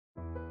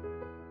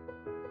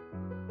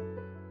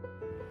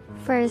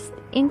First,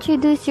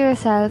 introduce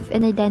yourself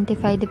and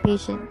identify the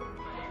patient.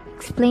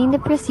 Explain the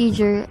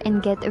procedure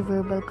and get a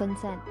verbal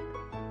consent.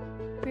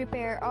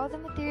 Prepare all the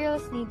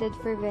materials needed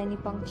for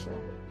venipuncture.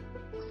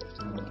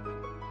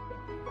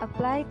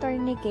 Apply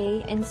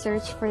tourniquet and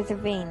search for the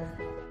vein.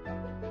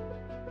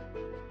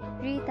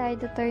 Retie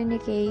the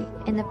tourniquet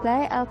and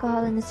apply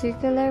alcohol in a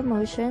circular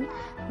motion,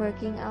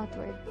 working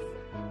outwards.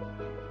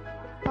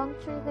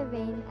 Puncture the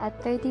vein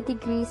at 30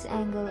 degrees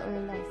angle or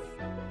less.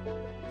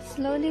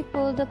 Slowly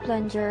pull the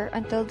plunger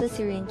until the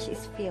syringe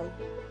is filled.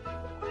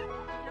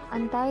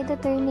 Untie the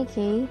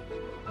tourniquet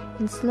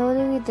and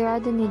slowly withdraw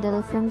the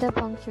needle from the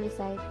puncture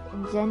site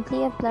and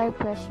gently apply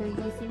pressure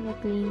using a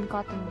clean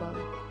cotton ball.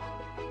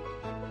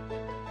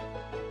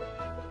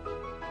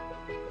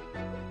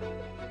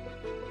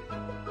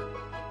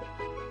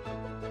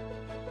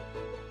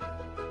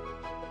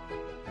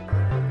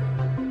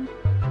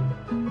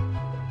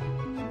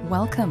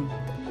 Welcome!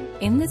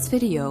 In this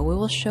video, we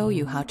will show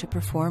you how to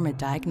perform a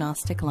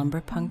diagnostic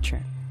lumbar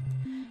puncture.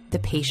 The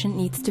patient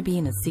needs to be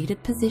in a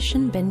seated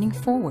position bending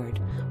forward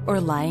or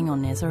lying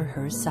on his or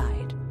her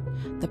side.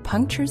 The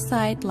puncture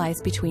site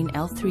lies between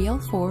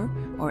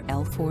L3-L4 or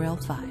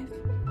L4-L5.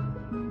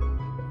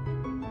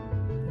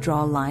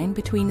 Draw a line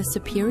between the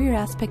superior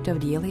aspect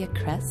of the iliac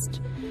crest.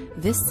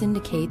 This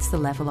indicates the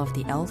level of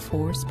the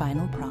L4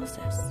 spinal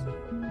process.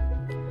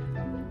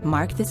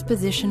 Mark this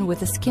position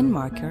with a skin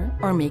marker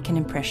or make an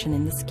impression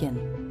in the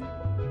skin.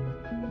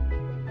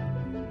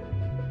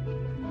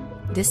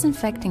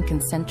 Disinfect in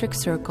concentric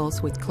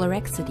circles with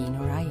chlorhexidine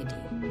or iodine.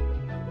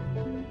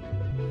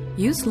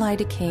 Use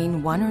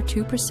lidocaine 1 or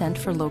 2%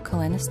 for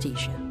local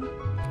anesthesia.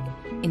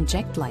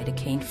 Inject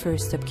lidocaine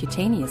first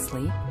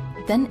subcutaneously,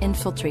 then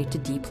infiltrate the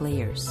deep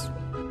layers.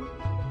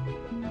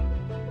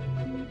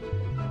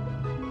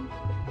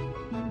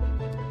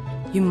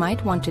 You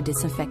might want to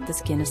disinfect the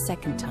skin a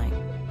second time.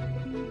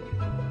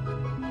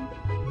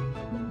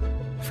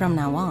 From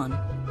now on,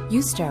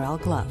 use sterile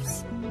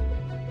gloves.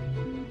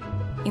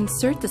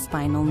 Insert the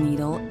spinal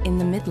needle in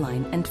the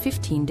midline and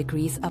 15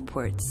 degrees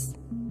upwards.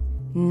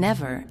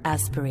 Never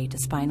aspirate a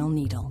spinal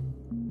needle.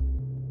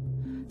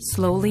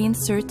 Slowly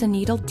insert the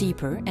needle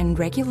deeper and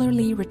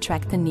regularly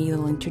retract the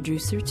needle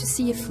introducer to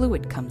see if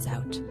fluid comes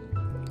out.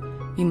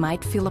 You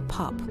might feel a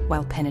pop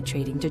while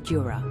penetrating the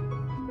dura.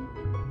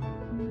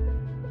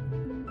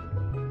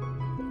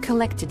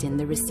 Collect it in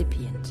the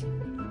recipient.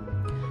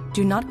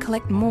 Do not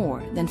collect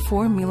more than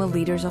 4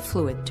 milliliters of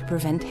fluid to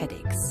prevent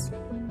headaches.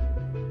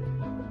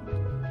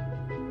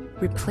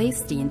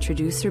 Replace the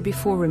introducer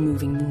before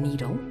removing the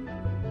needle.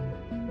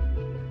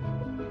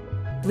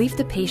 Leave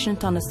the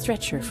patient on a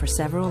stretcher for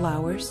several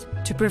hours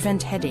to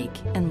prevent headache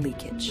and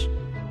leakage.